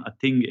became a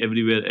thing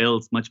everywhere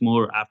else much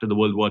more after the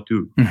World War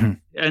II. Mm-hmm.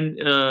 And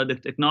the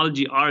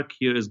technology arc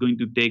here is going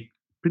to take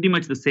pretty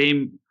much the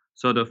same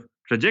sort of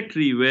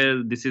trajectory where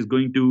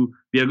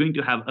we are going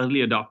to have early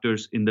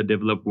adopters in the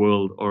developed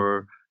world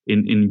or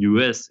in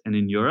US and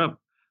in Europe.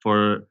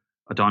 for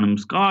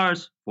autonomous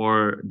cars,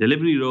 for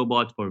delivery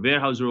robots, for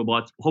warehouse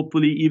robots,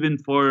 hopefully even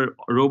for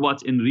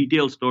robots in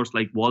retail stores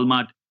like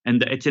Walmart and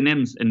the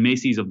H&Ms and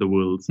Macy's of the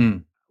world.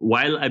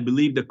 While I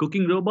believe the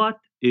cooking robot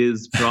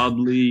is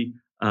probably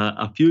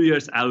a few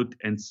years out,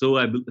 and so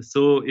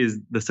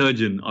is the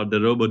surgeon or the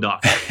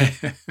robodoc.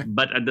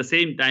 But at the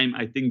same time,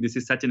 I think this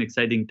is such an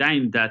exciting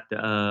time that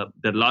a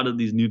lot of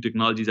these new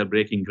technologies are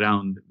breaking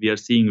ground. We are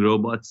seeing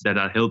robots that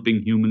are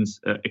helping humans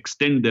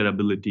extend their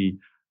ability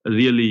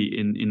really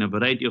in a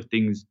variety of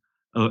things,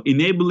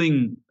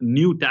 enabling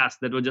new tasks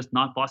that were just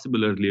not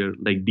possible earlier,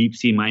 like deep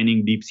sea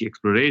mining, deep sea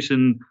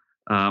exploration,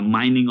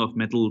 mining of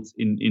metals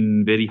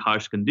in very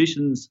harsh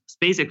conditions,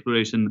 space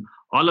exploration.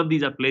 All of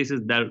these are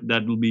places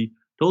that will be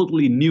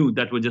totally new,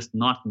 that were just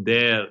not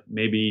there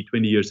maybe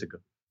 20 years ago.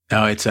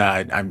 No, it's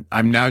I'm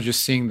now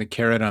just seeing the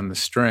carrot on the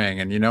string,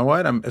 and you know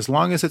what? As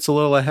long as it's a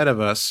little ahead of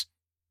us,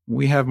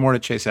 we have more to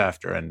chase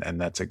after, and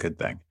that's a good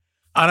thing.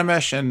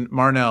 Animesh and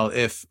Marynel,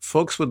 if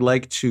folks would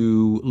like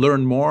to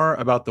learn more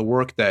about the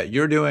work that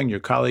you're doing, your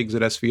colleagues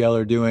at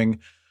SVL are doing,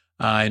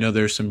 I know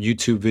there's some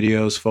YouTube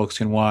videos folks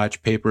can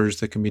watch, papers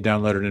that can be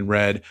downloaded and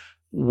read.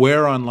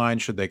 Where online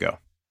should they go?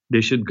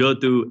 They should go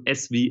to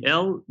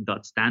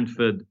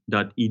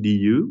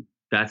svl.stanford.edu.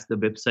 That's the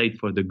website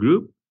for the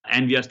group.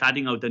 And we are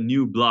starting out a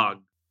new blog.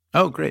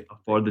 Oh, great.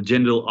 For the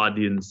general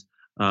audience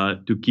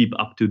to keep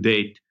up to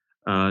date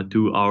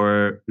to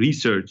our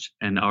research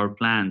and our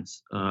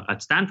plans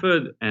at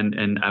Stanford.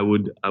 And I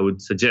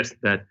would suggest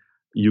that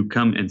you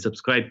come and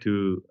subscribe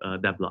to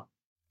that blog.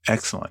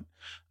 Excellent.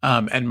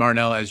 And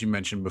Marynel, as you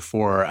mentioned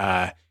before,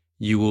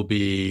 you will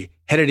be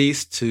headed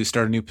east to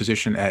start a new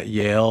position at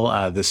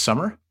Yale this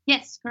summer.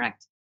 Yes,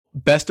 correct.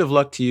 Best of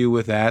luck to you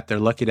with that. They're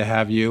lucky to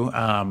have you.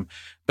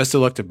 Best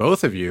of luck to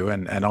both of you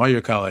and all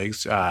your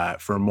colleagues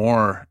for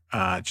more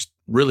just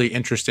really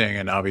interesting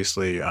and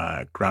obviously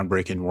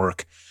groundbreaking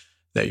work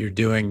that you're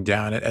doing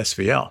down at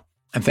SVL.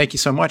 And thank you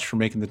so much for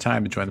making the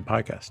time to join the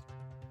podcast.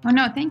 Oh,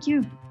 no, thank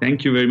you.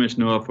 Thank you very much,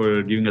 Noah,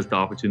 for giving us the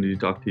opportunity to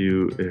talk to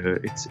you.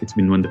 It's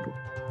been wonderful.